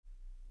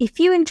If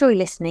you enjoy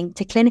listening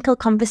to clinical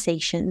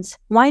conversations,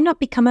 why not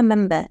become a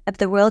member of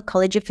the Royal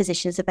College of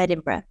Physicians of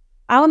Edinburgh?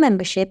 Our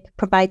membership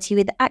provides you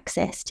with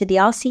access to the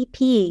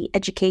RCPE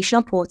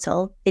educational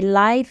portal, the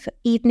live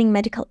evening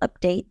medical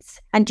updates,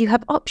 and you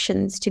have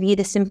options to view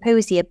the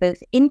symposia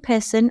both in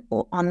person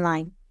or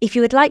online. If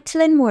you would like to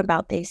learn more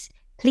about this,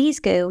 please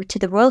go to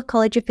the Royal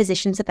College of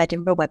Physicians of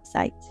Edinburgh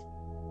website.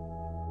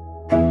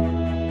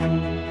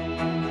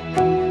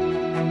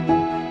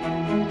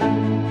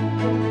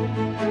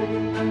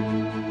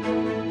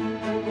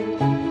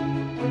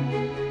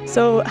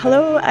 So,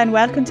 hello and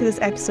welcome to this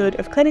episode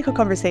of Clinical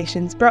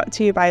Conversations brought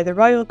to you by the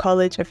Royal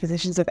College of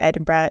Physicians of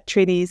Edinburgh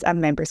Trainees and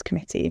Members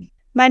Committee.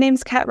 My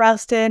name's Kat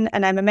Ralston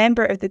and I'm a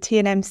member of the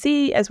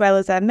TNMC as well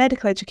as a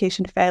Medical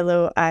Education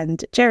Fellow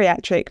and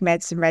Geriatric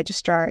Medicine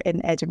Registrar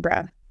in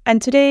Edinburgh.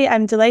 And today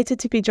I'm delighted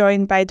to be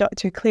joined by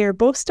Dr. Claire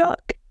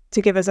Bostock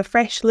to give us a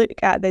fresh look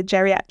at the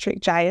geriatric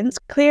giants.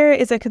 Claire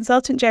is a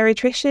consultant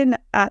geriatrician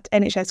at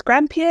NHS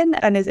Grampian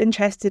and is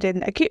interested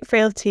in acute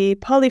frailty,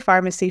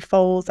 polypharmacy,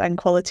 falls and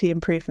quality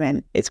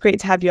improvement. It's great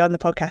to have you on the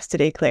podcast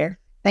today, Claire.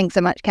 Thanks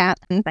so much, Kat,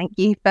 and thank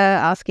you for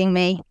asking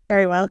me.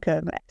 Very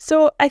welcome.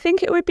 So I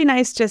think it would be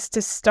nice just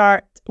to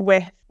start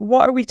with,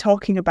 what are we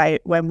talking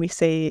about when we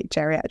say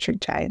geriatric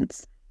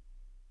giants?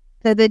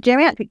 So the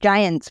geriatric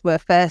giants were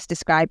first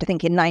described, I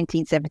think, in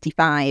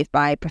 1975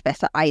 by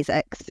Professor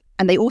Isaacs,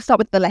 and they all start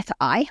with the letter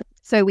I.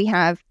 So we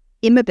have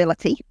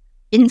immobility,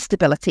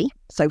 instability,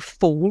 so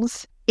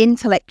falls,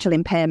 intellectual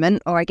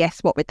impairment, or I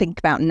guess what we think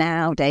about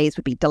nowadays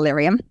would be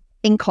delirium,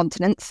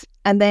 incontinence,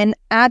 and then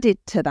added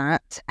to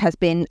that has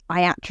been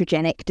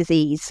iatrogenic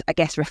disease, I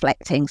guess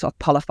reflecting sort of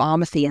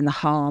polypharmacy and the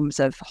harms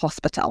of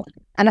hospital.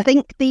 And I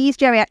think these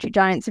geriatric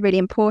giants are really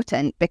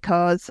important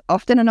because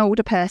often an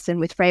older person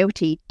with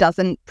frailty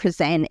doesn't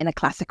present in a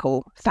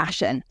classical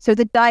fashion. So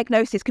the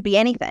diagnosis could be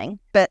anything,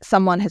 but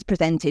someone has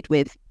presented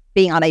with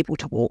being unable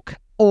to walk,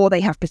 or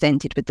they have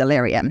presented with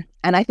delirium.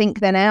 And I think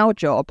then our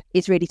job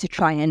is really to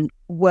try and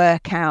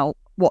work out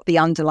what the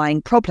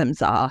underlying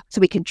problems are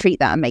so we can treat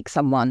that and make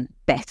someone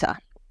better.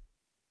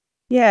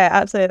 Yeah,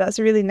 absolutely. That's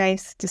a really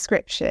nice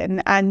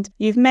description. And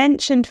you've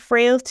mentioned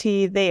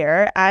frailty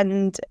there,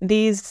 and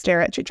these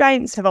geriatric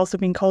giants have also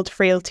been called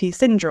frailty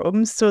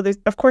syndromes. So there's,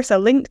 of course, a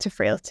link to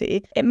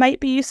frailty. It might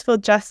be useful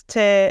just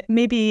to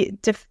maybe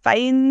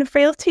define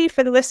frailty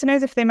for the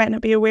listeners if they might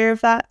not be aware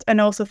of that, and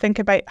also think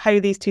about how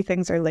these two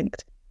things are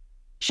linked.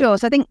 Sure.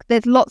 So I think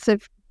there's lots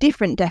of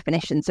different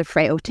definitions of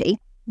frailty.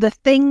 The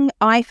thing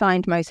I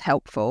find most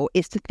helpful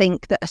is to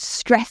think that a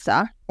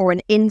stressor or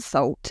an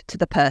insult to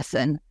the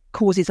person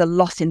causes a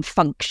loss in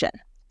function.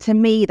 To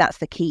me, that's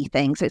the key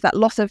thing. So it's that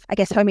loss of, I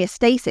guess,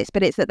 homeostasis,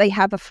 but it's that they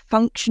have a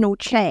functional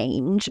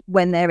change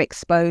when they're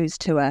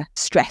exposed to a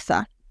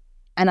stressor.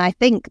 And I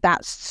think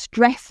that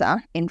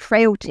stressor in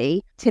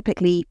frailty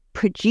typically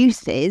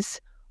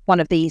produces one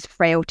of these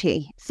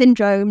frailty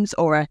syndromes,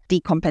 or a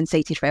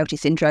decompensated frailty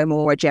syndrome,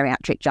 or a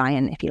geriatric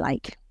giant, if you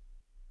like.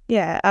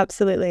 Yeah,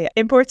 absolutely.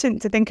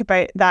 Important to think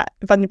about that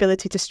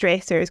vulnerability to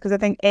stressors, because I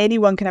think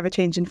anyone can have a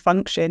change in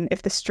function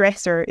if the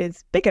stressor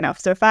is big enough.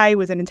 So if I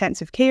was in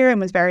intensive care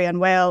and was very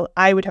unwell,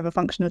 I would have a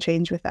functional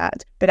change with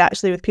that. But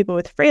actually with people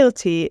with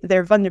frailty,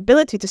 their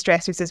vulnerability to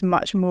stressors is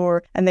much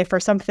more, and therefore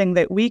something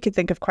that we could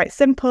think of quite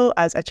simple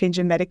as a change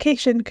in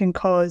medication can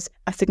cause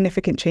a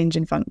significant change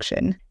in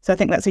function. So I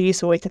think that's a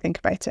useful way to think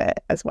about it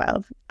as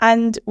well.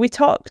 And we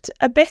talked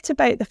a bit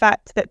about the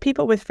fact that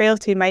people with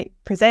frailty might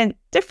present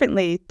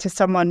differently to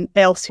someone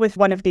else with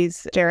one of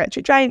these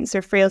geriatric giants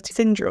or frailty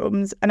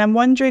syndromes. And I'm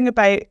wondering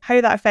about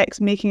how that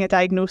affects making a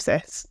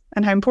diagnosis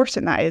and how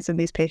important that is in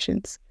these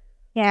patients.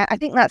 Yeah, I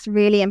think that's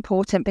really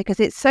important because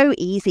it's so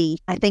easy,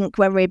 I think,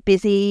 when we're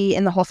busy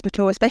in the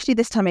hospital, especially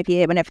this time of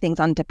year when everything's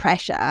under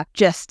pressure,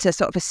 just to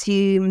sort of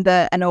assume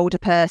that an older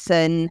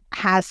person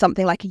has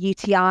something like a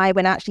UTI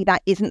when actually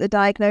that isn't the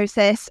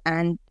diagnosis,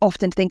 and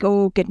often to think,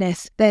 oh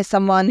goodness, there's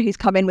someone who's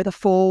come in with a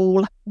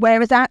fall.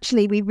 Whereas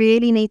actually we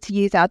really need to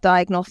use our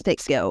diagnostic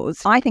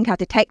skills, I think our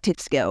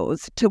detective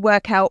skills, to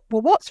work out,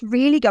 well, what's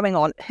really going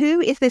on? Who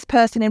is this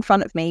person in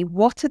front of me?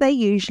 What are they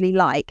usually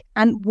like?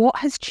 And what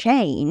has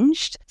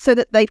changed so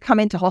that they've come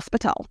into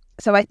hospital?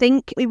 So I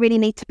think we really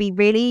need to be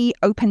really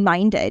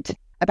open-minded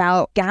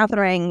about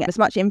gathering as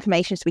much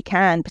information as we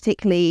can,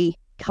 particularly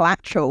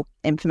collateral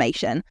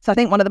information. So I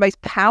think one of the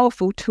most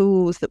powerful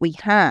tools that we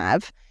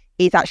have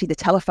is actually the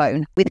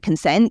telephone with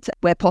consent,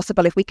 where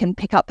possible, if we can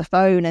pick up the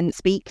phone and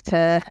speak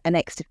to a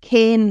next of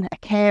kin, a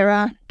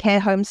carer, care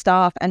home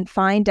staff, and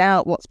find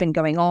out what's been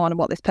going on and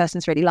what this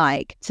person's really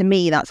like. To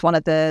me, that's one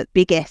of the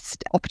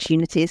biggest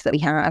opportunities that we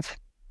have.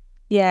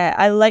 Yeah,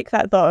 I like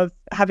that thought of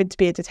having to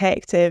be a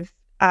detective.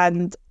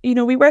 And, you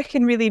know, we work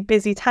in really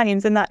busy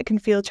times and that can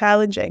feel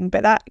challenging,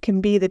 but that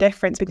can be the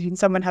difference between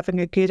someone having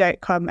a good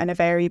outcome and a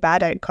very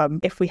bad outcome.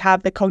 If we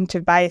have the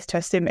cognitive bias to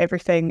assume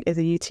everything is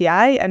a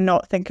UTI and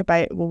not think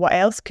about, well, what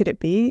else could it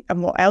be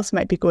and what else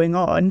might be going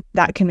on,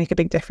 that can make a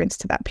big difference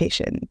to that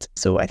patient.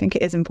 So I think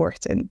it is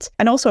important.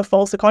 And also a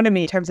false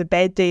economy in terms of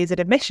bed days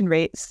and admission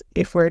rates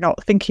if we're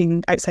not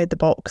thinking outside the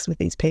box with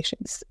these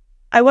patients.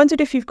 I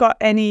wondered if you've got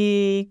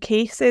any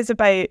cases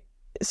about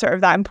sort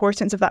of that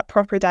importance of that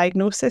proper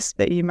diagnosis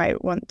that you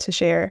might want to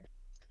share.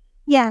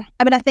 Yeah,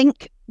 I mean, I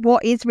think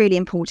what is really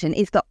important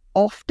is that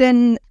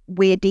often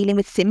we're dealing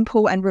with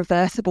simple and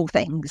reversible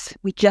things.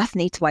 We just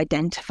need to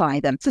identify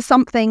them. So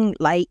something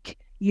like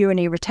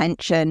urinary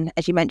retention,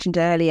 as you mentioned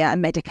earlier, a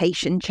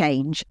medication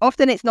change.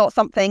 Often it's not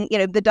something,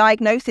 the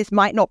diagnosis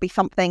might not be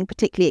something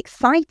particularly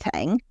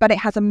exciting, but it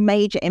has a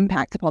major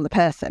impact upon the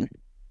person.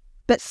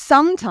 But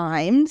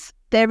sometimes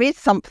there is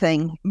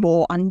something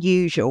more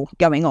unusual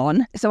going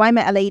on. So I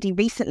met a lady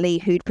recently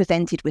who'd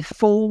presented with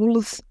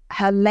falls.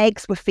 Her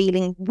legs were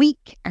feeling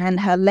weak and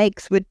her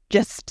legs would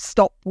just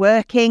stop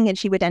working and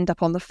she would end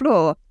up on the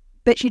floor.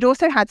 But she'd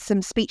also had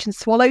some speech and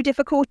swallow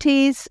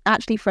difficulties,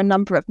 actually for a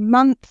number of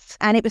months.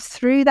 And it was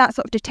through that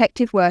sort of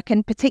detective work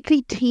and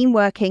particularly team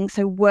working,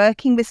 so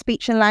working with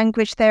speech and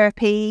language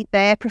therapy,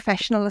 their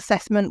professional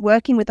assessment,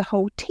 working with the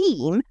whole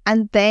team,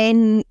 and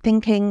then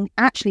thinking,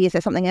 actually, is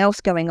there something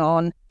else going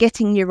on?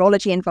 Getting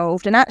neurology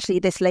involved. And actually,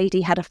 this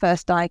lady had a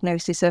first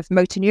diagnosis of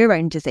motor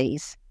neurone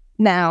disease.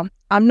 Now,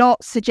 I'm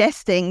not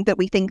suggesting that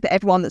we think that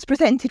everyone that's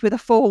presented with a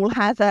fall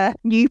has a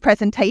new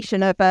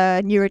presentation of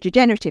a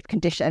neurodegenerative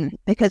condition,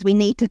 because we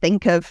need to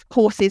think of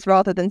horses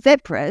rather than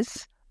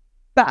zebras.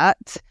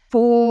 But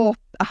for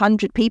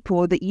 100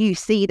 people that you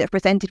see that have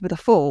presented with a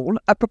fall,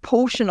 a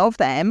proportion of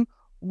them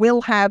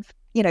will have,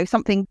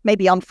 something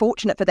maybe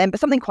unfortunate for them, but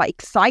something quite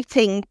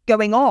exciting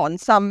going on,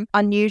 some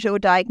unusual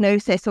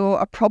diagnosis or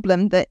a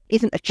problem that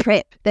isn't a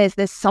trip.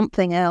 There's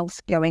something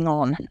else going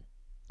on.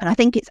 And I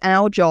think it's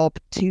our job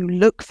to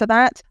look for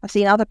that. I've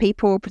seen other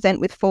people present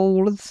with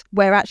falls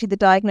where actually the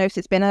diagnosis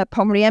has been a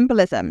pulmonary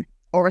embolism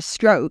or a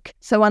stroke.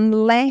 So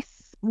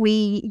unless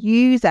we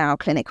use our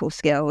clinical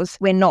skills,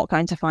 we're not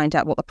going to find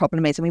out what the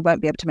problem is and we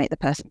won't be able to make the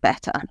person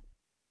better.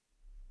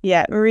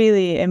 Yeah,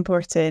 really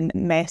important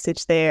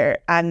message there.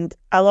 And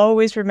I'll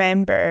always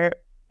remember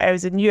I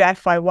was in new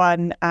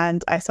FY1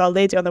 and I saw a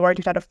lady on the ward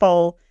who'd had a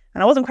fall.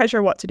 And I wasn't quite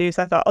sure what to do,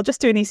 so I thought, I'll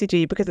just do an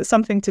ECG because it's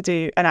something to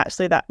do. And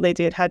actually that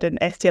lady had had an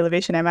ST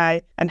elevation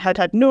MI and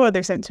had no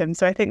other symptoms.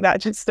 So I think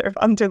that just sort of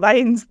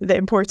underlines the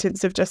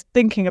importance of just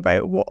thinking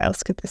about what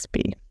else could this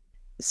be.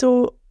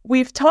 So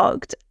we've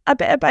talked a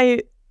bit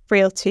about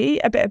frailty,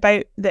 a bit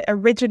about the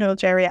original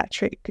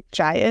geriatric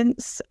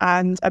giants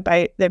and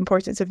about the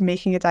importance of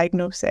making a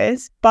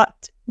diagnosis.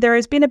 But there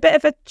has been a bit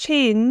of a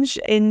change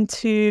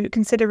into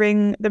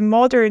considering the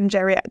modern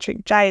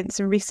geriatric giants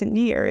in recent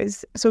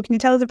years. So can you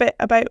tell us a bit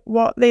about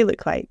what they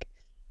look like?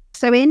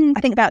 So in,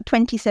 I think about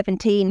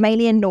 2017,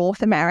 mainly in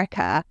North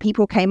America,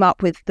 people came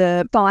up with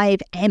the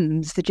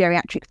 5Ms, the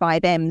geriatric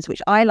 5Ms,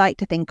 which I like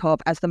to think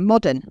of as the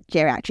modern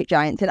geriatric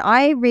giants. And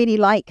I really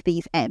like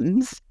these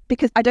Ms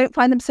because I don't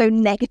find them so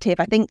negative.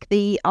 I think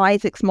the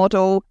Isaac's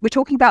model, we're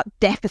talking about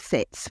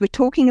deficits. We're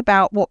talking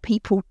about what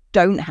people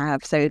don't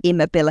have, so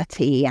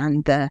immobility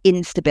and the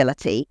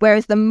instability.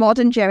 Whereas the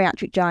modern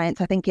geriatric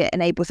giants, I think it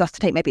enables us to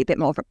take maybe a bit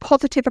more of a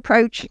positive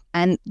approach.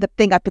 And the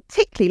thing I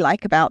particularly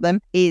like about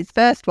them is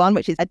first one,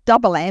 which is a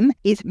double M,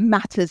 is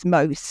matters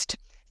most.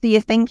 So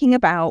you're thinking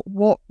about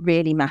what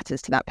really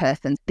matters to that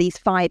person. These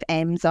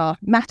 5Ms are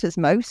matters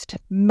most,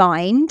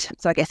 mind,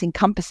 so I guess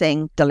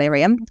encompassing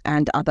delirium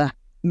and other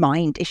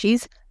mind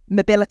issues,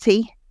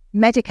 mobility,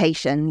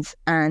 medications,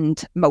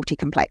 and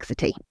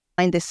multi-complexity.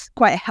 I find this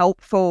quite a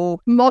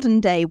helpful modern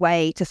day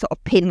way to sort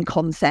of pin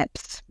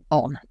concepts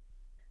on.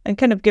 And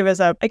kind of give us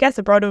a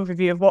broad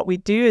overview of what we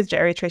do as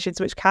geriatricians,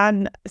 which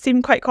can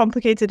seem quite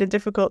complicated and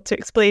difficult to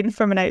explain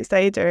from an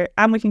outsider.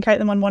 And we can count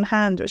them on one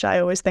hand, which I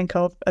always think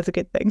of as a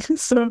good thing.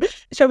 So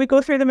shall we go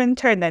through them in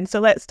turn then? So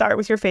let's start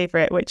with your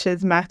favourite, which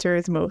is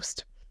matters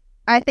most.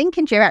 I think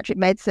in geriatric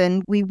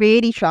medicine, we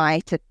really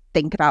try to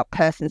think about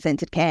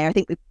person-centred care. I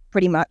think we're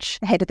pretty much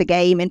ahead of the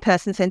game in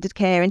person-centred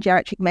care in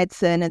geriatric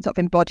medicine and sort of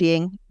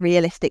embodying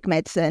realistic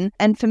medicine.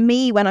 And for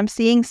me, when I'm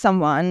seeing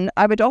someone,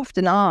 I would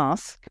often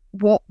ask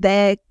what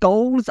their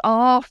goals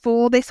are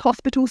for this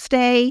hospital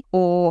stay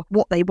or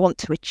what they want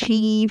to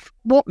achieve,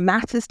 what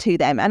matters to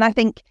them. And I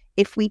think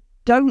if we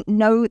don't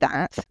know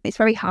that, it's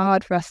very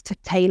hard for us to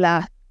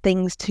tailor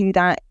things to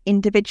that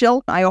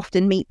individual. I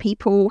often meet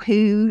people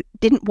who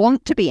didn't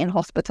want to be in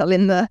hospital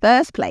in the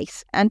first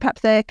place, and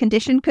perhaps their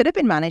condition could have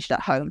been managed at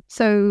home.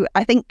 So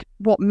I think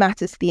what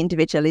matters to the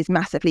individual is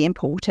massively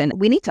important.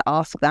 We need to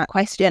ask that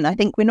question. I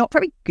think we're not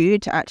very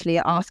good actually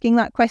at asking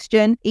that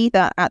question,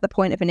 either at the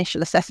point of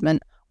initial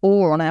assessment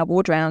or on our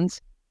ward rounds.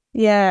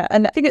 Yeah,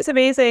 and I think it's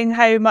amazing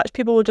how much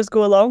people will just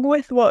go along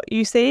with what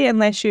you say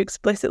unless you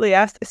explicitly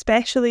ask,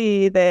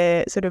 especially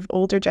the sort of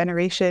older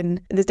generation.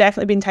 There's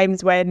definitely been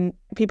times when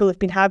people have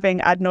been having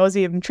ad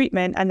nauseum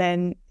treatment, and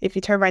then if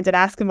you turn around and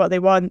ask them what they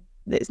want,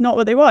 it's not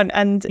what they want,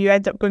 and you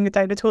end up going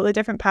down a totally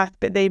different path,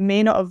 but they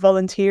may not have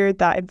volunteered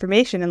that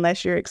information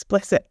unless you're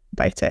explicit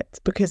about it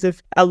because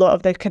of a lot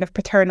of the kind of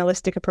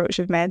paternalistic approach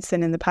of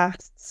medicine in the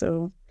past.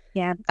 So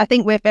yeah, I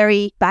think we're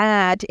very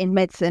bad in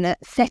medicine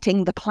at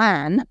setting the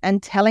plan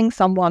and telling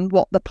someone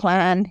what the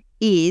plan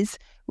is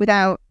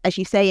without, as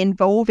you say,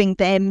 involving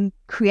them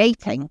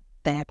creating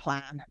their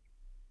plan.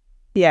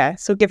 Yeah,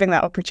 so giving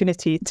that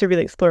opportunity to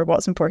really explore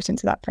what's important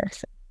to that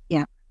person.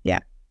 Yeah. Yeah,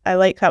 I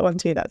like that one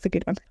too. That's a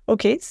good one.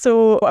 Okay,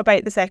 so what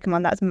about the second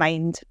one? That's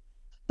mind.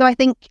 So I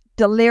think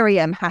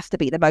delirium has to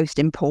be the most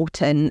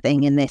important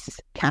thing in this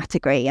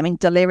category. I mean,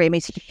 delirium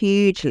is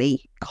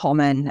hugely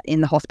common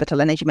in the hospital.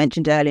 And as you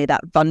mentioned earlier,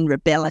 that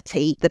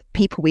vulnerability, the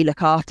people we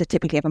look after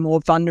typically have a more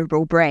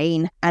vulnerable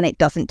brain, and it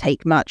doesn't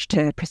take much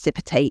to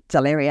precipitate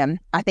delirium.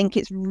 I think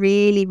it's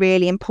really,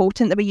 really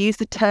important that we use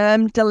the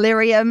term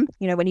delirium.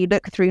 You know, when you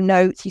look through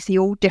notes, you see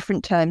all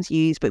different terms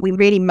used, but we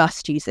really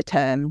must use the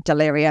term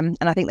delirium.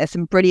 And I think there's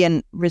some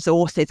brilliant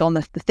resources on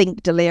the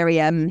Think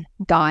Delirium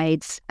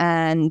guides.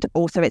 And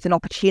also it's an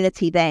opportunity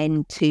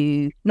then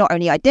to not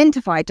only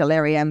identify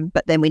delirium,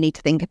 but then we need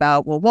to think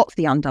about, well, what's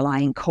the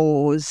underlying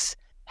cause?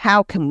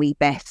 How can we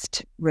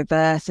best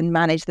reverse and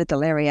manage the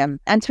delirium?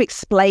 And to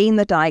explain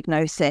the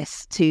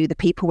diagnosis to the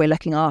people we're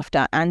looking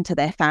after and to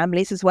their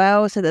families as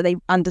well, so that they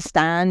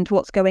understand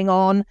what's going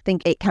on. I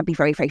think it can be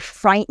very, very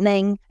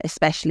frightening,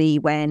 especially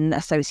when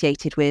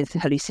associated with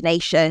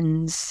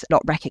hallucinations,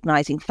 not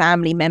recognizing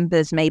family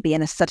members, maybe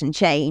in a sudden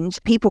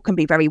change. People can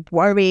be very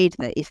worried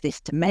that, is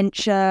this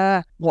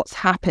dementia? What's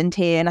happened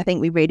here? And I think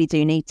we really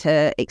do need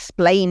to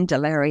explain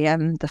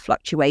delirium, the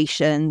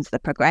fluctuations, the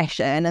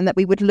progression, and that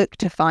we would look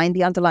to find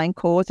the underlying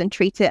cause and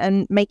treat it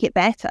and make it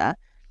better.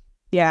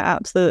 Yeah,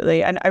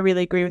 absolutely. And I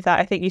really agree with that.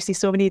 I think you see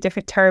so many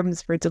different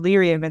terms for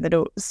delirium in the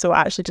notes, so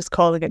actually just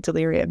calling it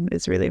delirium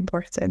is really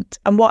important.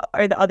 And what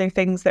are the other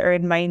things that are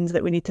in mind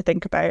that we need to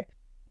think about?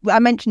 I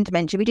mentioned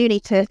dementia. We do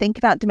need to think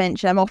about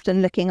dementia. I'm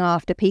often looking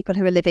after people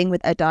who are living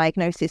with a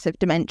diagnosis of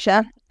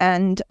dementia,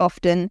 and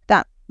often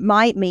that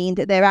might mean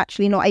that they're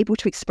actually not able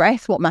to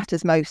express what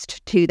matters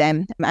most to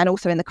them, and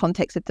also in the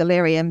context of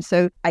delirium.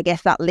 So I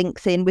guess that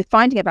links in with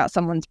finding about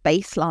someone's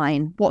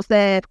baseline. What's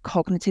their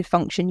cognitive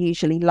function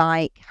usually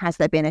like? Has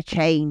there been a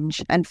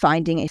change? And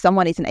finding if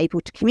someone isn't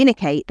able to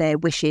communicate their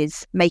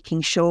wishes,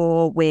 making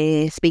sure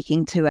we're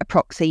speaking to a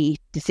proxy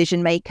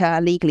decision maker,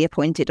 legally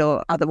appointed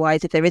or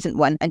otherwise if there isn't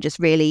one, and just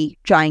really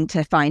trying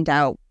to find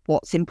out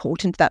what's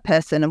important to that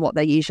person and what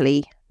they're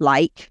usually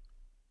like.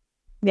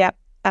 Yeah.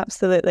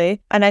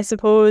 Absolutely. And I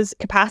suppose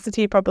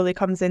capacity probably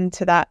comes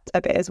into that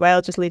a bit as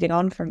well, just leading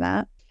on from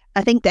that.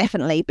 I think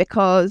definitely,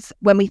 because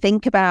when we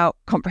think about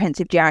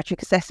comprehensive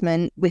geriatric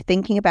assessment, we're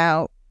thinking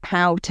about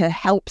how to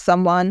help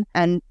someone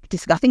and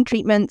discussing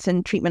treatments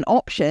and treatment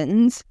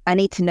options. I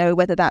need to know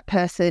whether that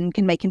person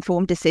can make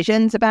informed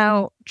decisions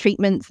about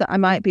treatments that I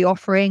might be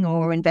offering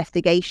or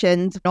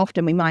investigations. And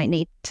often we might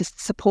need to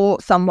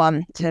support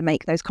someone to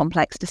make those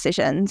complex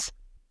decisions.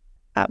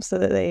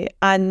 Absolutely.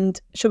 And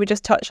should we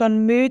just touch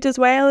on mood as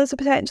well as a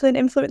potentially an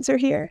influencer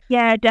here?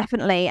 Yeah,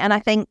 definitely. And I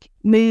think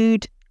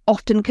mood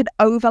often could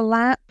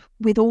overlap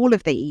with all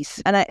of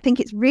these. And I think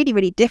it's really,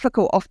 really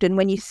difficult often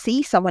when you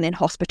see someone in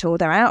hospital,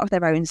 they're out of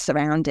their own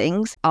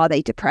surroundings. Are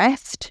they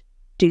depressed?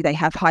 Do they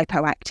have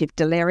hypoactive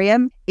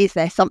delirium? Is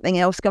there something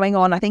else going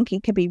on? I think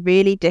it can be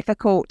really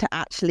difficult to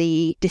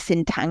actually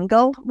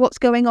disentangle what's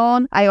going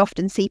on. I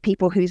often see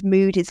people whose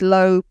mood is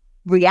low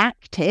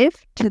reactive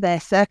to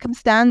their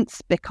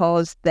circumstance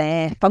because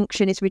their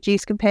function is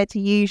reduced compared to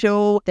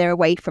usual. They're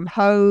away from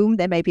home.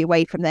 They may be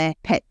away from their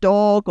pet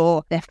dog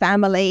or their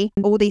family.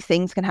 All these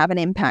things can have an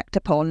impact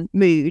upon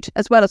mood,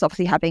 as well as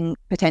obviously having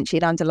potentially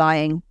an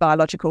underlying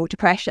biological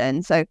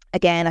depression. So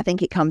again, I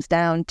think it comes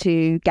down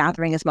to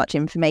gathering as much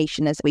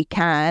information as we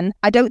can.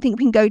 I don't think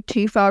we can go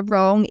too far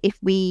wrong if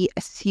we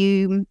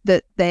assume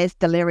that there's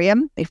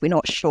delirium, if we're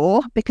not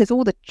sure, because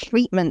all the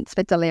treatments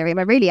for delirium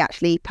are really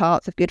actually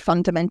parts of good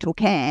fundamental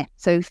care.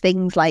 So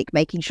things like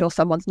making sure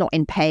someone's not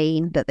in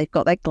pain, that they've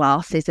got their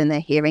glasses and their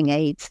hearing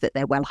aids, that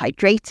they're well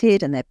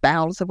hydrated and their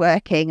bowels are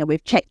working and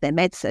we've checked their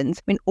medicines.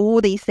 I mean,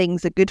 all these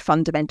things are good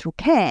fundamental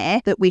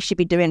care that we should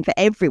be doing for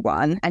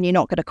everyone, and you're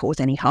not going to cause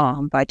any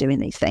harm by doing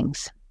these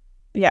things.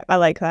 Yeah, I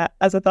like that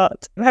as a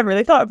thought. I haven't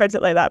really thought about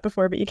it like that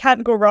before, but you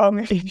can't go wrong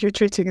if you're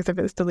treating as if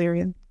it's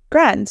delirium.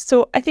 Grand.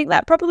 So I think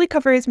that probably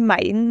covers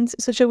mind.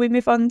 So shall we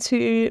move on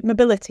to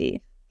mobility?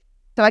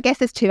 So I guess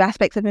there's two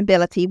aspects of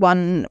mobility.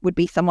 One would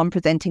be someone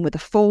presenting with a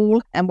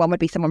fall, and one would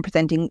be someone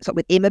presenting sort of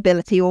with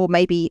immobility or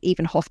maybe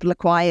even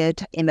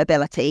hospital-acquired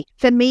immobility.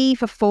 For me,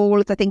 for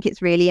falls, I think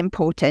it's really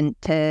important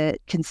to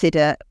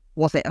consider,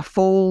 was it a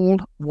fall?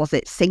 Was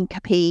it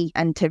syncope?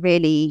 And to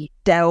really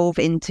delve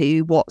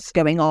into what's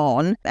going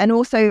on. And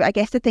also, I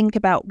guess, to think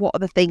about what are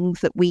the things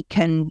that we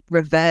can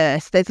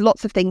reverse. There's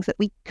lots of things that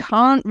we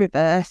can't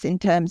reverse in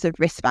terms of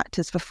risk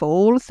factors for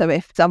falls. So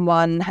if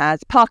someone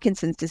has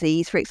Parkinson's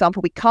disease, for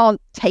example, we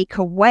can't take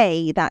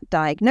away that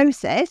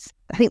diagnosis.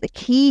 I think the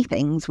key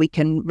things we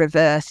can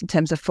reverse in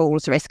terms of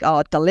falls risk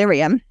are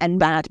delirium and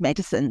bad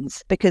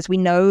medicines, because we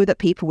know that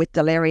people with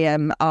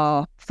delirium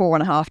are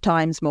 4.5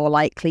 times more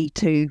likely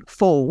to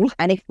fall.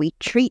 And if we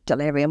treat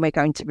delirium, we're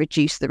going to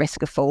reduce the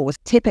risk of falls.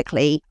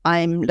 Typically,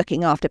 I'm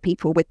looking after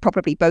people with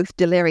probably both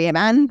delirium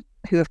and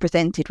who have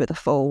presented with a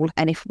fall.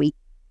 And if we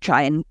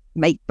try and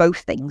make both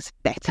things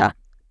better.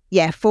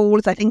 Yeah,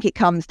 falls, I think it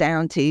comes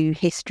down to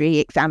history,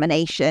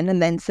 examination,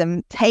 and then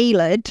some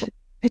tailored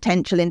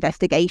potential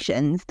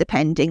investigations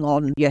depending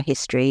on your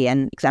history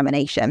and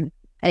examination.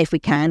 And if we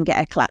can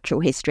get a collateral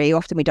history,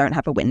 often we don't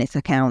have a witness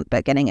account,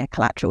 but getting a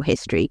collateral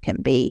history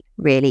can be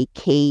really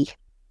key.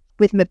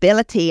 With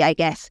mobility, I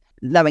guess,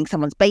 knowing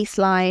someone's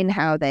baseline,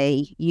 how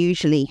they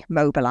usually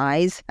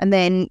mobilise, and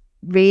then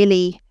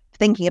really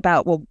thinking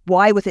about, well,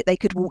 why was it they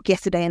could walk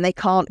yesterday and they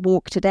can't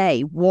walk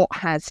today? What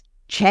has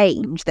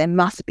changed? There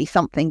must be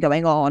something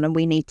going on and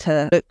we need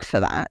to look for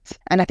that.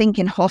 And I think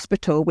in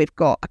hospital, we've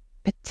got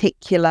a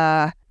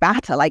particular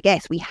battle. I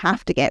guess we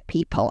have to get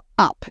people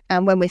up.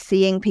 And when we're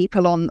seeing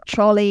people on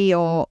trolley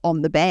or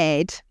on the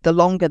bed, the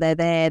longer they're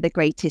there, the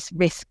greatest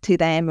risk to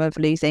them of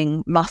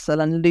losing muscle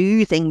and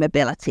losing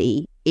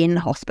mobility in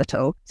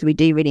hospital. So we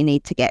do really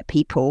need to get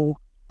people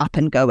up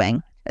and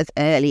going as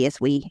early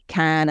as we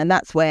can. And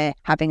that's where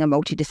having a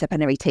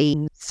multidisciplinary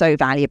team is so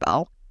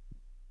valuable.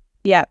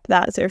 Yeah,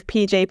 that sort of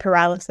PJ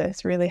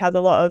paralysis really has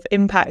a lot of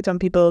impact on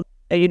people,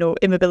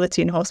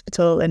 immobility in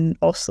hospital and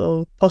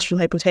also postural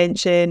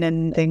hypotension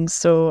and things.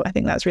 So I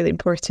think that's really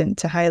important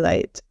to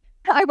highlight.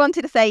 I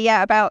wanted to say,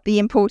 about the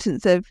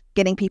importance of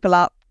getting people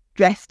up,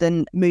 dressed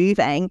and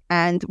moving.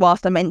 And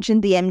whilst I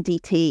mentioned the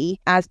MDT,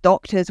 as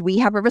doctors, we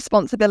have a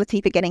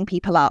responsibility for getting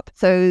people up.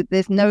 So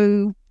there's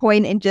no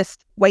point in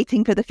just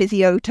waiting for the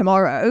physio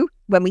tomorrow.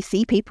 When we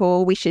see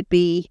people, we should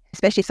be,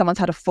 especially if someone's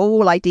had a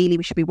fall, ideally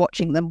we should be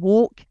watching them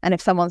walk. And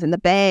if someone's in the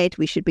bed,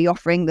 we should be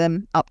offering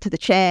them up to the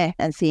chair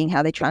and seeing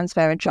how they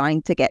transfer and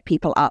trying to get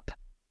people up.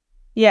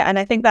 Yeah, and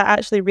I think that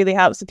actually really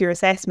helps with your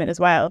assessment as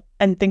well.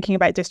 And thinking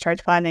about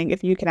discharge planning,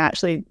 if you can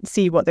actually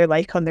see what they're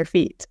like on their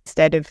feet,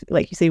 instead of,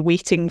 like you say,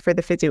 waiting for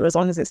the physio, as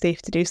long as it's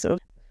safe to do so.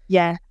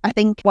 Yeah, I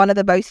think one of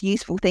the most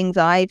useful things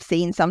I've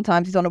seen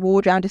sometimes is on a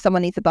ward round if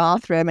someone needs a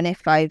bathroom. And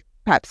if I've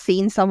perhaps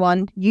seen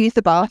someone use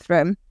the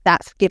bathroom,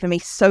 that's given me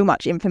so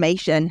much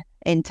information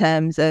in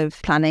terms of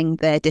planning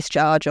their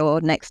discharge or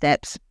next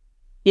steps.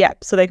 Yeah,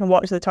 so they can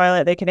watch the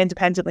toilet, they can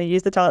independently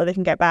use the toilet, they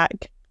can get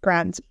back.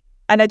 Grand.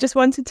 And I just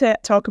wanted to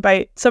talk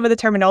about some of the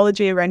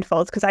terminology around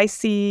falls, because I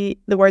see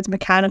the words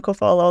mechanical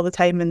fall all the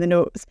time in the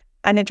notes.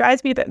 And it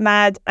drives me a bit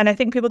mad. And I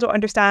think people don't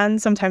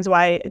understand sometimes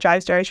why it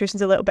drives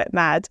geriatricians a little bit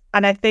mad.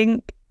 And I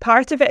think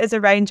part of it is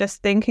around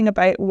just thinking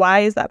about, why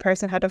is that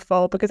person had a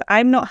fall? Because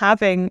I'm not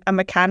having a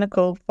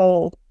mechanical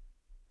fall.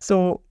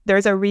 So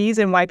there's a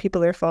reason why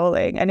people are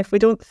falling. And if we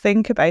don't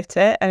think about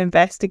it and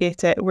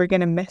investigate it, we're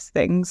going to miss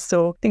things.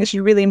 So I think it's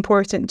really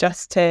important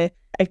just to,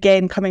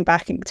 again, coming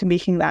back to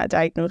making that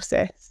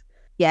diagnosis.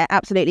 Yeah,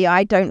 absolutely.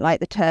 I don't like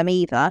the term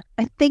either.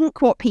 I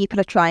think what people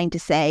are trying to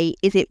say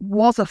is it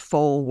was a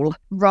fall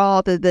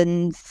rather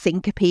than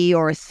syncope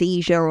or a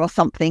seizure or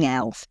something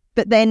else.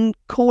 But then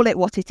call it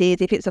what it is.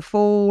 If it's a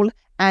fall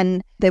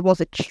and there was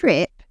a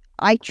trip,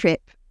 I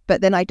trip, but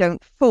then I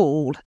don't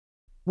fall.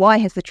 Why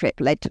has the trip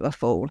led to a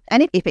fall?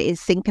 And if it is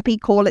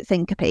syncope, call it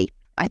syncope.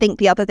 I think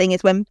the other thing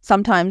is when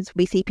sometimes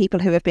we see people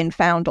who have been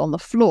found on the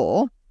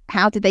floor,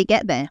 how did they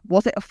get there?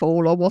 Was it a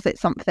fall or was it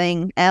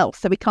something else?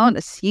 So we can't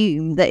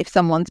assume that if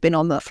someone's been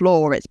on the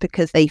floor, it's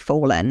because they've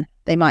fallen.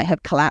 They might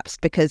have collapsed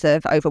because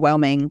of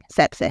overwhelming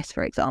sepsis,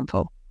 for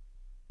example.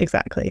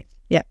 Exactly.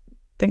 Yeah,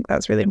 I think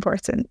that's really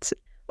important.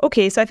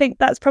 Okay, so I think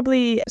that's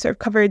probably sort of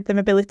covered the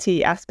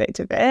mobility aspect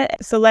of it.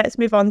 So let's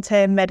move on to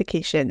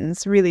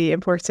medications. Really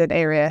important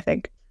area, I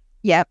think.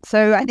 Yeah,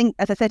 so I think,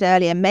 as I said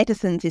earlier,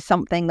 medicines is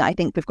something that I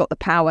think we've got the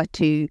power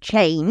to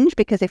change,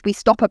 because if we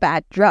stop a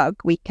bad drug,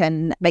 we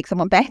can make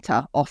someone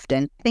better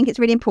often. I think it's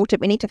really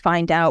important we need to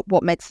find out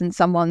what medicine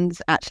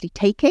someone's actually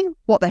taking.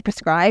 What they're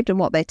prescribed and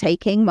what they're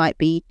taking might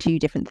be two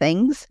different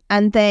things.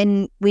 And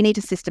then we need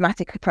a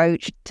systematic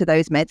approach to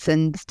those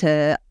medicines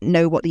to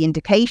know what the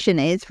indication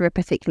is for a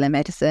particular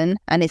medicine.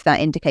 And is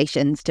that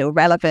indication still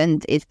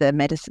relevant? Is the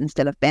medicine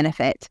still of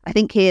benefit? I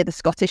think here the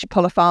Scottish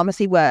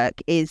polypharmacy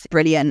work is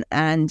brilliant,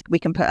 and we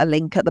can put a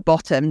link at the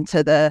bottom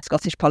to the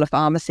Scottish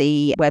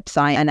Polypharmacy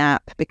website and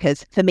app,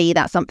 because for me,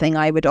 that's something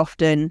I would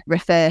often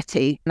refer to.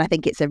 And I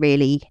think it's a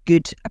really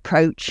good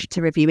approach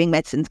to reviewing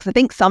medicines, because I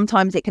think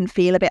sometimes it can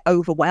feel a bit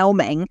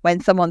overwhelming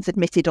when someone's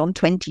admitted on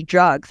 20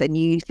 drugs and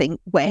you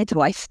think, where do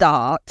I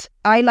start?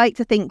 I like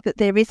to think that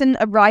there isn't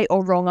a right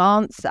or wrong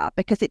answer,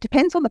 because it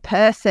depends on the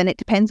person, it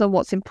depends on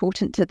what's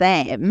important to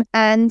them.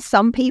 And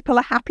some people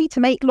are happy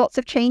to make lots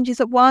of changes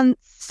at once.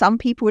 Some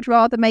people would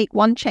rather make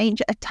one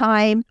change at a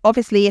time.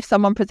 Obviously, if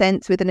someone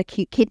presents with an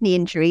acute kidney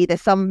injury,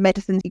 there's some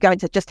medicines you're going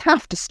to just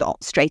have to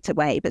stop straight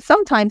away. But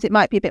sometimes it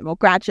might be a bit more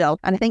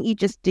gradual. And I think you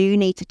just do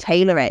need to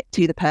tailor it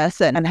to the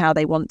person and how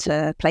they want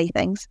to play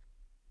things.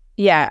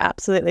 Yeah,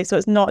 absolutely. So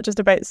it's not just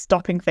about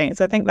stopping things.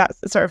 I think that's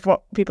sort of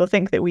what people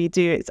think that we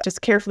do. It's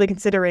just carefully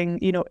considering,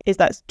 is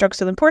that drug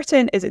still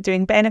important? Is it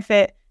doing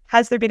benefit?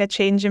 Has there been a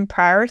change in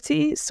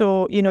priority?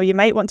 So, you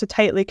might want to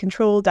tightly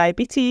control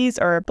diabetes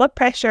or blood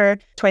pressure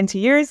 20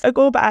 years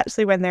ago, but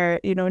actually when they're,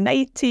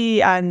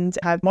 90 and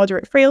have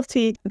moderate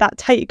frailty, that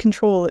tight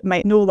control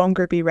might no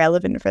longer be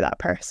relevant for that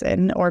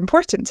person or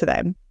important to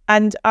them.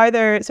 And are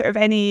there sort of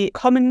any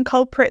common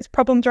culprits,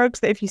 problem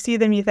drugs that if you see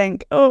them, you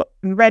think, oh,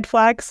 red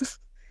flags?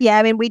 Yeah,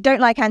 I mean, we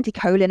don't like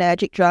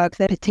anticholinergic drugs.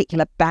 They're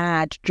particular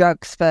bad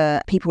drugs for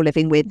people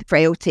living with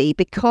frailty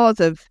because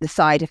of the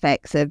side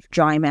effects of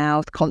dry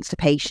mouth,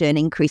 constipation,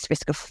 increased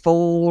risk of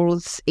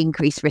falls,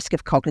 increased risk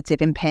of cognitive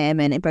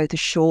impairment in both the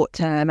short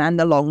term and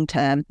the long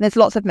term. There's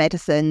lots of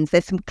medicines.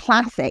 There's some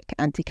classic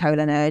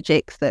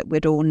anticholinergics that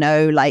we'd all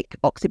know, like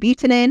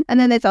oxybutynin. And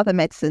then there's other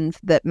medicines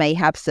that may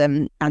have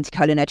some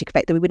anticholinergic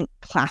effect that we wouldn't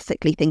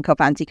classically think of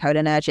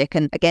anticholinergic.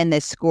 And again,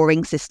 there's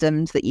scoring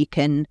systems that you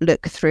can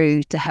look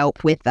through to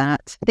help with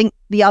that. I think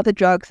the other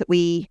drugs that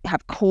we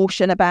have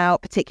caution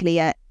about,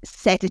 particularly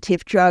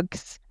sedative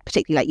drugs,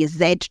 particularly like your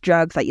Z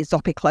drugs, like your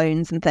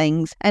zopiclones and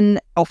things,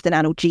 and often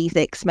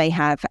analgesics may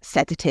have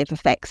sedative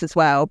effects as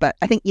well. But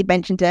I think you'd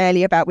mentioned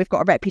earlier about we've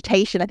got a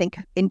reputation, I think,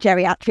 in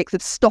geriatrics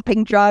of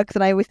stopping drugs.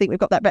 And I always think we've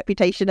got that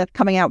reputation of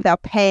coming out with our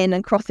pen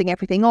and crossing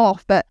everything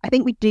off. But I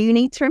think we do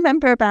need to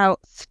remember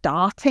about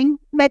starting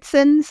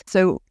medicines.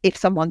 So if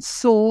someone's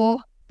sore,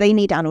 they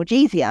need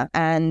analgesia,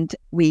 and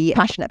we're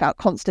passionate about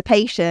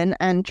constipation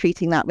and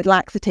treating that with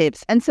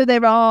laxatives. And so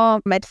there are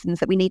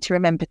medicines that we need to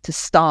remember to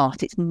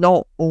start. It's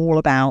not all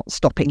about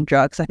stopping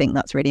drugs. I think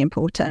that's really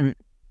important.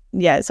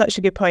 Yeah, it's such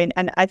a good point.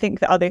 And I think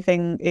the other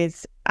thing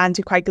is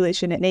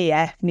anticoagulation in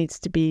AF needs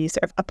to be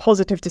sort of a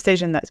positive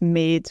decision that's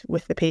made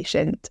with the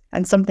patient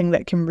and something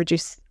that can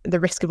reduce the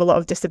risk of a lot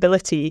of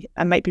disability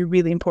and might be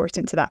really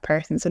important to that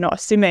person. So not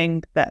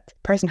assuming that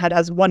person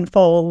has one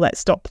fall, let's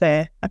stop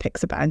the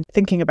apixaban,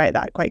 thinking about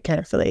that quite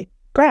carefully.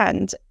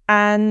 Grand.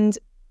 And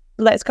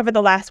let's cover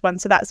the last one.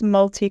 So that's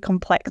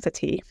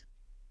multi-complexity.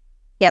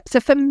 Yep. So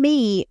for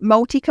me,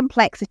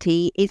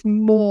 multi-complexity is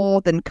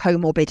more than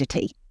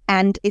comorbidity.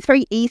 And it's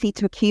very easy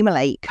to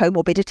accumulate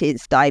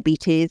comorbidities,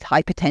 diabetes,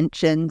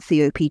 hypertension,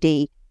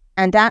 COPD.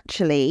 And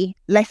actually,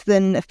 less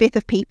than a fifth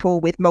of people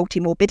with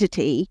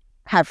multimorbidity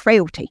have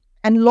frailty.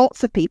 And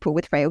lots of people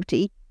with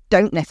frailty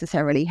don't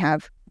necessarily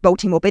have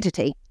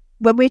multimorbidity.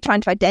 When we're trying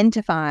to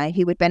identify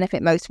who would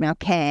benefit most from our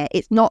care,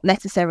 it's not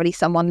necessarily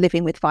someone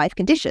living with 5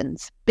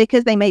 conditions,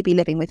 because they may be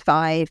living with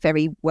 5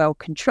 very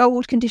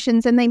well-controlled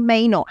conditions and they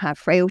may not have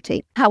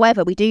frailty.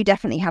 However, we do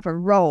definitely have a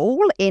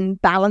role in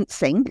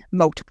balancing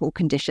multiple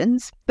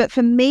conditions. But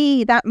for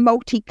me, that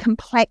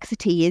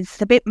multi-complexity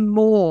is a bit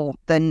more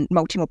than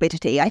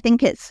multimorbidity. I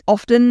think it's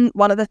often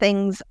one of the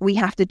things we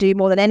have to do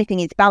more than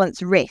anything is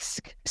balance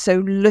risk. So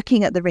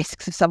looking at the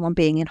risks of someone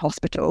being in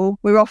hospital,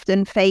 we're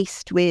often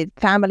faced with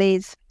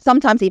families,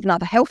 sometimes even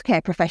other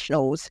healthcare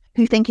professionals,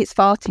 who think it's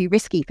far too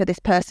risky for this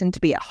person to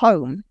be at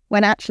home,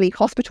 when actually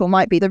hospital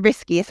might be the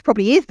riskiest,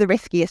 probably is the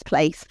riskiest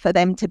place for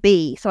them to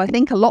be. So I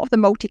think a lot of the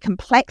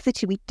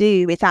multi-complexity we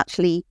do is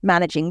actually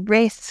managing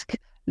risk,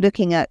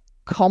 looking at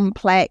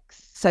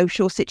complex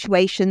social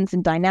situations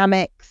and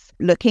dynamics,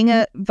 looking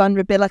at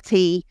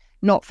vulnerability,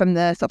 not from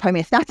the sort of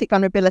homeostatic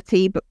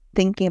vulnerability, but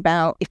thinking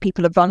about if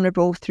people are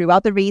vulnerable through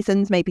other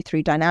reasons, maybe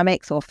through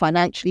dynamics or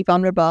financially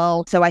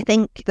vulnerable. So I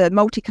think the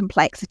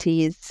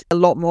multi-complexity is a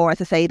lot more, as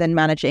I say, than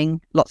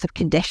managing lots of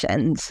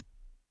conditions.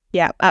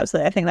 Yeah,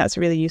 absolutely. I think that's a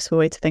really useful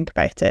way to think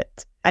about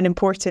it. And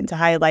important to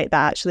highlight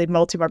that actually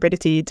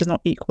multimorbidity does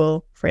not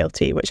equal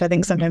frailty, which I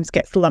think sometimes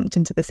gets lumped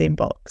into the same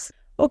box.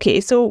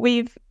 Okay, so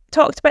we've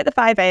talked about the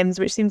 5 M's,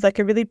 which seems like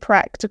a really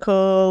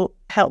practical,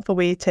 helpful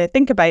way to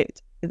think about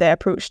the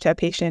approach to a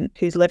patient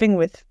who's living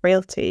with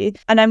frailty.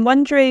 And I'm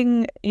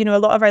wondering, a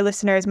lot of our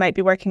listeners might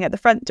be working at the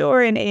front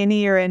door in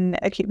A&E or in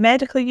acute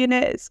medical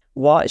units.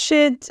 What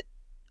should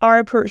our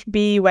approach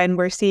be when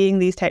we're seeing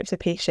these types of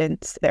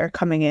patients that are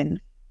coming in?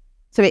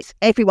 So it's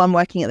everyone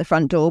working at the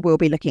front door will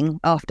be looking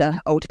after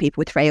older people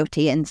with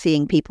frailty and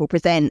seeing people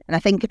present. And I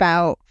think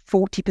about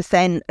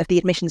 40% of the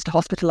admissions to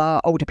hospital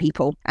are older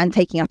people and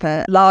taking up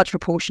a large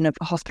proportion of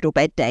hospital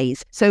bed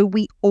days. So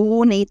we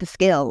all need the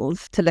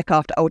skills to look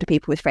after older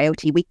people with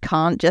frailty. We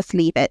can't just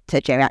leave it to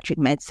geriatric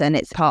medicine.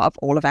 It's part of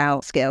all of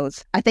our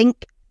skills. I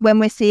think when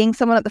we're seeing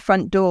someone at the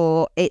front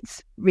door,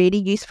 it's really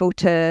useful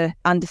to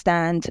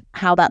understand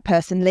how that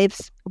person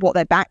lives, what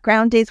their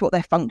background is, what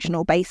their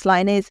functional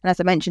baseline is. And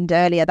as I mentioned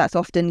earlier, that's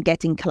often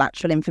getting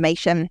collateral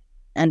information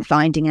and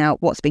finding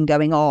out what's been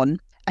going on.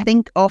 I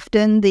think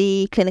often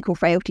the clinical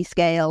frailty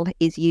scale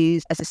is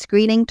used as a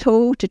screening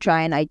tool to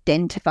try and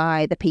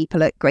identify the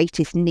people at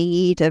greatest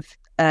need of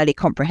early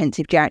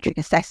comprehensive geriatric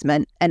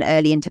assessment and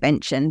early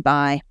intervention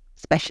by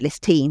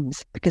specialist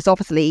teams, because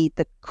obviously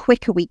the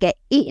quicker we get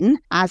in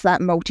as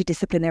that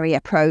multidisciplinary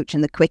approach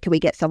and the quicker we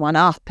get someone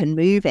up and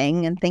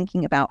moving and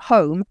thinking about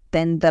home,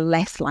 then the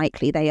less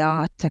likely they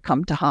are to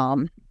come to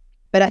harm.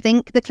 But I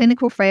think the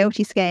clinical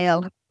frailty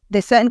scale,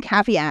 there's certain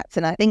caveats,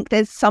 and I think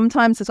there's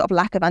sometimes a sort of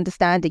lack of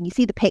understanding. You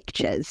see the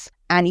pictures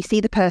and you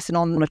see the person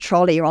on a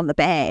trolley or on the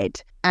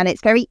bed, and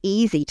it's very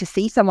easy to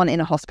see someone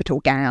in a hospital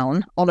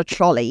gown on a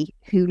trolley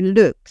who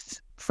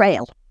looks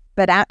frail.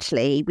 But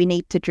actually, we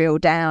need to drill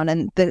down,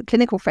 and the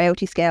clinical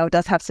frailty scale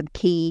does have some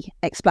key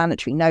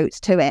explanatory notes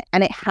to it,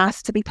 and it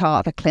has to be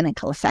part of a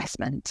clinical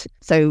assessment.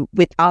 So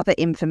with other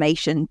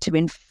information to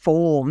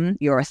inform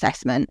your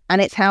assessment,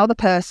 and it's how the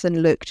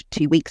person looked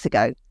 2 weeks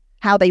ago,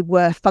 how they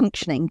were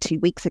functioning 2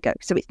 weeks ago.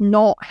 So it's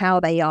not how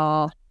they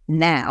are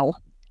now.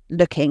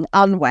 looking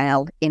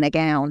unwell in a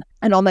gown.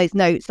 And on those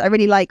notes, I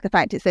really like the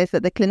fact it says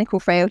that the clinical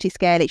frailty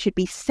scale, it should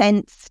be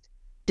sensed,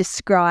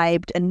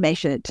 described and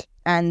measured,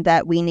 and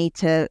that we need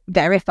to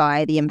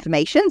verify the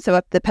information. So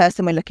if the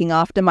person we're looking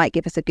after might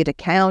give us a good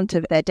account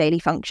of their daily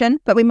function,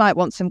 but we might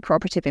want some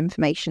corroborative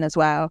information as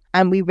well.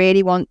 And we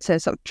really want to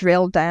sort of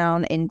drill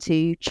down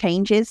into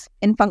changes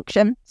in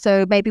function.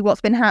 So maybe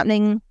what's been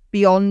happening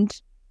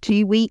beyond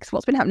 2 weeks,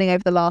 what's been happening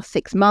over the last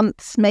 6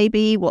 months,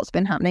 maybe what's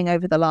been happening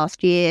over the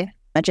last year,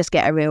 and just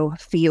get a real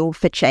feel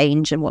for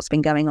change and what's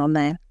been going on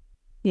there.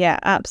 Yeah,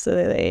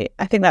 absolutely.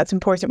 I think that's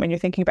important when you're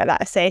thinking about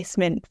that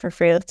assessment for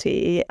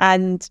frailty.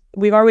 And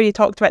we've already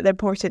talked about the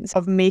importance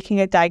of making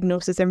a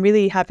diagnosis and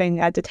really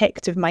having a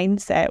detective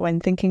mindset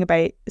when thinking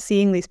about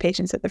seeing these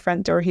patients at the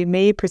front door who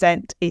may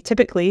present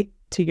atypically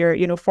to your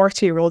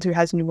 40-year-old who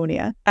has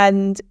pneumonia.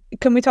 And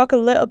can we talk a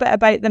little bit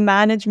about the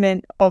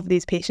management of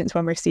these patients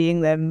when we're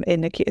seeing them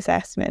in acute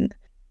assessment?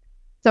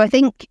 So I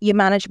think your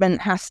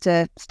management has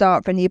to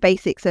start from your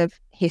basics of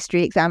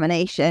history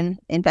examination,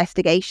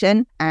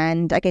 investigation.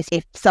 And I guess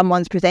if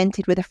someone's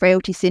presented with a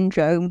frailty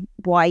syndrome,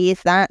 why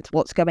is that?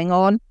 What's going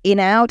on? In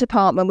our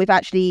department, we've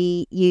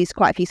actually used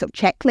quite a few sort of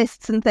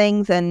checklists and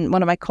things. And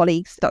one of my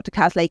colleagues, Dr.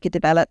 Kazlaker,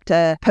 developed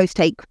a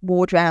post-take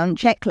ward round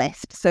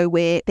checklist. So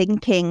we're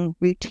thinking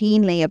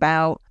routinely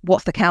about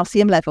what's the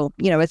calcium level,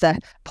 as a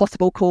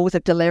possible cause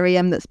of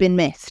delirium that's been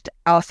missed.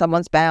 Are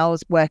someone's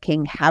bowels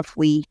working? Have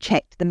we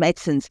checked the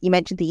medicines? You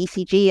mentioned the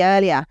ECG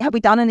earlier. Have we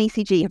done an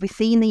ECG? Have we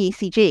seen the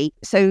ECG?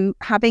 So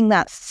having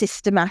that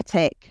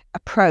systematic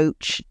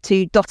approach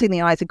to dotting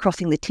the I's and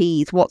crossing the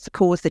T's, what's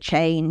caused the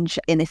change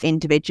in this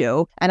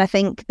individual? And I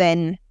think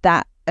then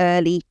that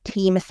early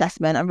team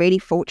assessment, I'm really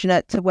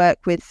fortunate to work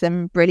with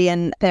some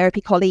brilliant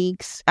therapy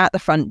colleagues at the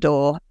front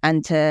door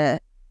and to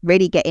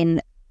really get in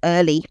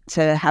early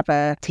to have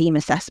a team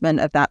assessment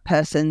of that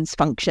person's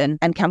function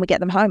and can we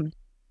get them home?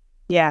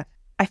 Yeah.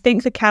 I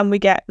think the can we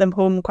get them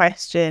home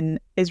question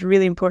is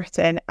really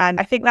important. And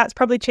I think that's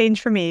probably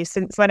changed for me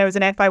since when I was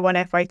in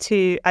FY1,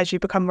 FY2, as you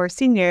become more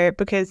senior,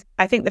 because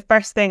I think the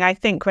first thing I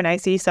think when I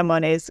see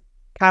someone is,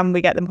 can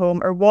we get them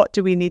home, or what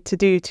do we need to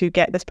do to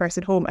get this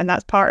person home? And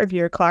that's part of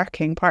your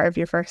clerking, part of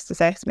your first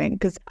assessment.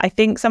 Because I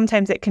think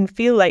sometimes it can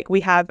feel like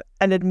we have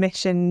an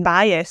admission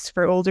bias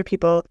for older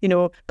people.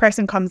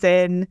 Person comes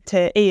in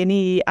to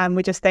A&E and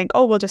we just think,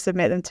 oh, we'll just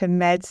admit them to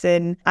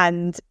medicine.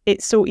 And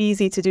it's so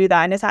easy to do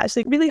that. And it's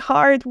actually really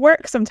hard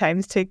work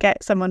sometimes to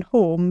get someone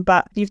home.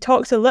 But you've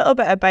talked a little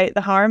bit about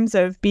the harms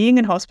of being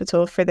in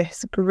hospital for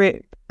this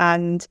group.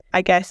 And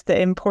I guess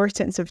the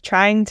importance of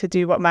trying to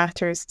do what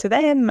matters to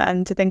them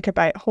and to think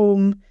about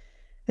home.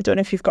 I don't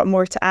know if you've got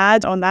more to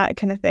add on that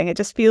kind of thing. It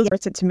just feels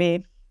important to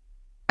me.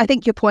 I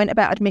think your point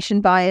about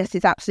admission bias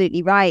is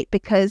absolutely right,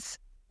 because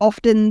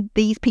often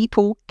these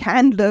people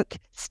can look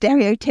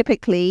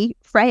stereotypically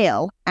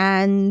frail,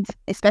 and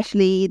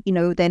especially,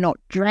 they're not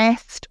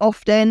dressed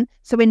often.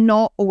 So we're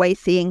not always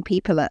seeing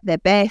people at their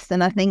best.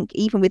 And I think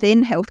even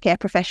within healthcare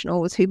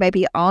professionals who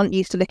maybe aren't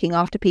used to looking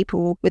after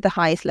people with the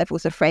highest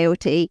levels of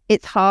frailty,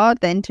 it's hard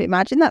then to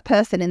imagine that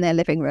person in their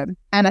living room.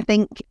 And I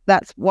think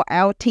that's what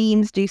our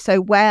teams do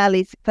so well,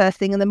 is first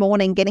thing in the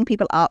morning, getting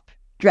people up,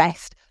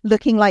 dressed,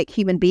 looking like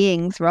human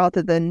beings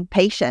rather than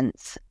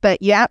patients.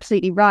 But you're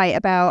absolutely right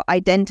about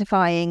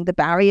identifying the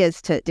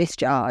barriers to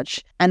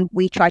discharge. And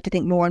we try to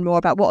think more and more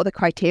about what are the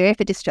criteria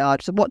for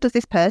discharge. So what does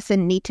this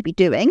person need to be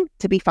doing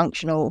to be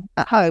functional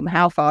at home?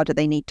 How far do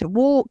they need to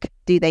walk?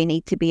 Do they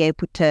need to be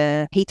able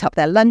to heat up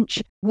their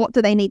lunch? What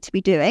do they need to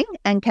be doing?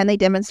 And can they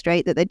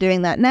demonstrate that they're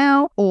doing that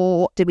now?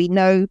 Or do we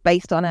know,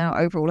 based on our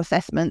overall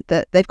assessment,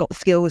 that they've got the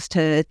skills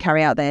to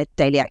carry out their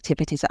daily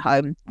activities at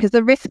home? Because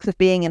the risks of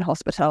being in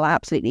hospital are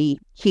absolutely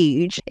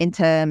huge in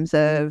terms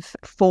of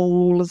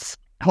falls,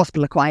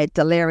 hospital-acquired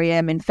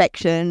delirium,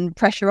 infection,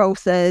 pressure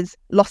ulcers,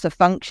 loss of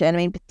function. I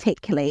mean,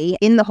 particularly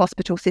in the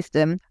hospital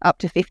system, up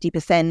to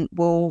 50%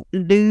 will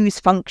lose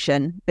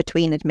function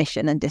between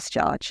admission and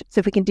discharge. So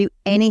if we can do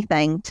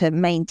anything to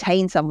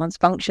maintain someone's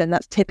function,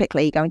 that's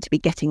typically going to be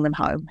getting them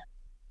home.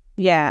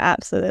 Yeah,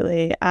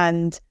 absolutely.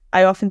 And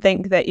I often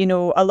think that,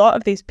 a lot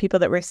of these people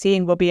that we're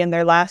seeing will be in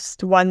their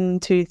last 1,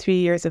 2, 3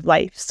 years of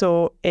life.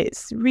 So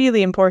it's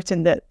really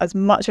important that as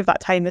much of that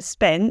time is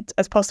spent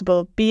as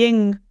possible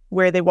being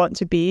where they want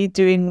to be,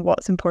 doing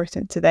what's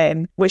important to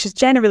them, which is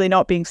generally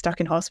not being stuck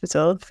in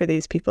hospital for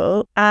these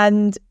people.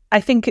 And I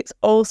think it's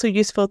also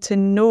useful to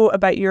know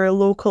about your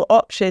local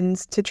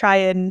options to try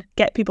and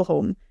get people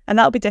home. And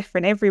that'll be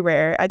different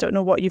everywhere. I don't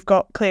know what you've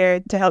got,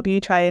 Claire, to help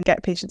you try and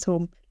get patients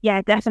home.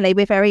 Yeah, definitely.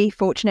 We're very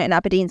fortunate in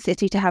Aberdeen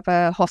City to have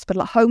a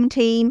hospital at home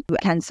team who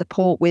can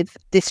support with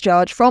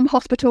discharge from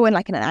hospital in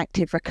like an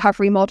active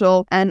recovery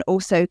model, and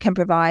also can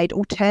provide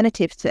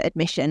alternatives to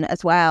admission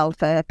as well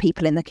for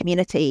people in the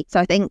community. So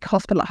I think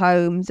hospital at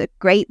home is a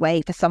great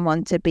way for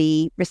someone to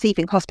be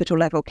receiving hospital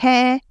level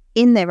care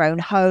in their own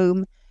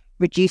home,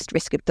 reduced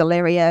risk of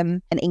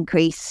delirium and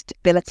increased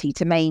ability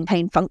to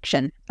maintain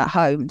function at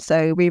home.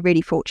 So we're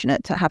really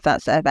fortunate to have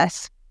that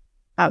service.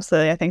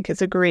 Absolutely. I think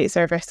it's a great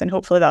service, and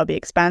hopefully that'll be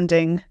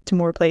expanding to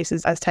more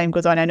places as time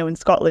goes on. I know in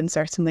Scotland,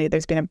 certainly,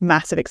 there's been a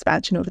massive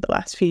expansion over the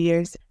last few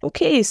years.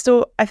 Okay,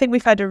 so I think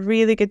we've had a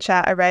really good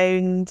chat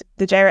around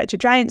the geriatric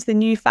giants, the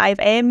new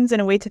 5Ms,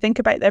 and a way to think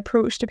about the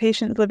approach to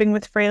patients living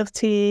with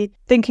frailty,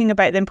 thinking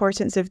about the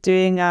importance of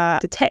doing a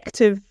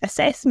detective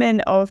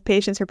assessment of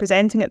patients who are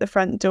presenting at the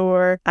front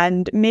door,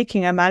 and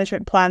making a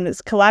management plan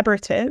that's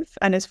collaborative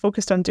and is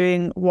focused on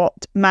doing what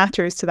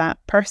matters to that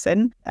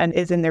person and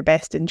is in their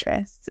best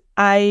interests.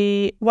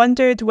 I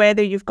wondered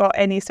whether you've got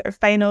any sort of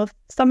final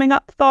summing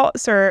up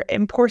thoughts or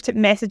important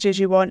messages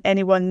you want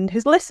anyone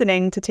who's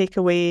listening to take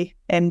away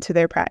into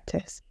their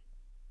practice.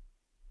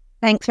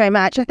 Thanks very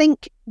much. I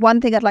think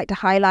one thing I'd like to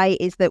highlight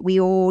is that we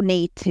all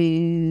need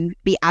to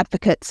be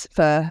advocates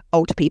for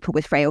older people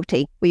with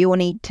frailty. We all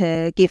need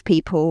to give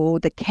people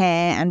the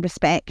care and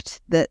respect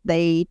that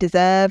they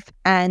deserve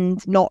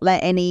and not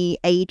let any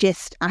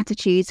ageist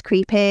attitudes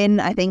creep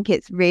in. I think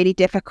it's really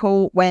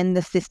difficult when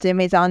the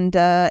system is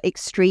under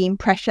extreme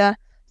pressure.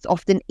 It's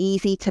often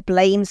easy to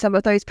blame some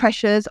of those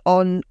pressures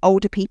on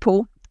older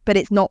people, but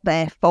it's not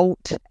their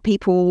fault.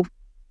 People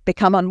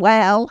become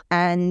unwell,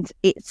 and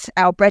it's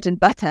our bread and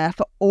butter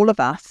for all of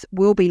us.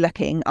 We'll be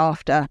looking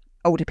after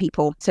older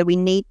people. So we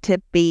need to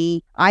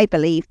be, I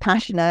believe,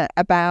 passionate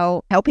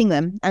about helping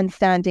them and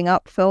standing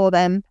up for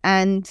them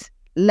and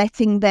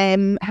letting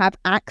them have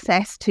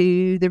access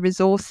to the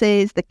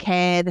resources, the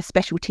care, the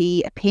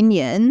specialty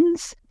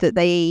opinions that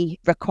they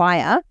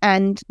require,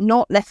 and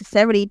not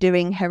necessarily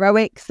doing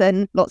heroics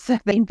and lots of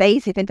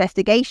invasive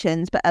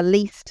investigations, but at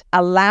least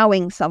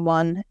allowing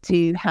someone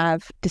to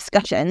have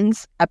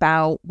discussions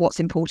about what's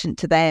important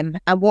to them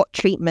and what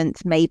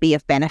treatments may be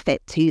of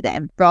benefit to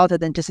them, rather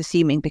than just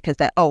assuming because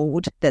they're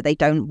old that they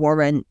don't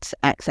warrant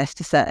access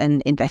to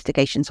certain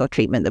investigations or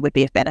treatment that would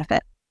be of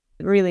benefit.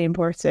 Really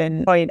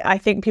important point. I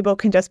think people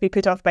can just be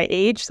put off by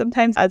age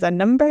sometimes as a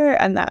number,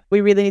 and that we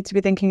really need to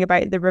be thinking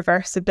about the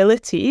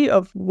reversibility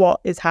of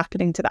what is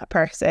happening to that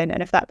person.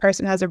 And if that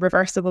person has a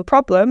reversible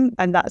problem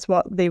and that's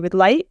what they would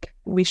like,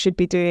 we should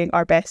be doing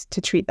our best to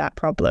treat that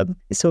problem.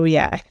 So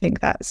yeah, I think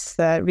that's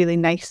a really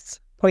nice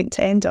point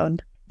to end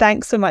on.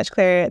 Thanks so much,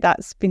 Claire.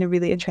 That's been a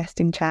really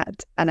interesting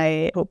chat, and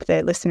I hope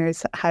the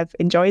listeners have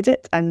enjoyed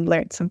it and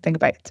learnt something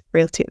about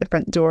frailty at the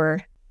front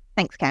door.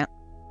 Thanks, Kat.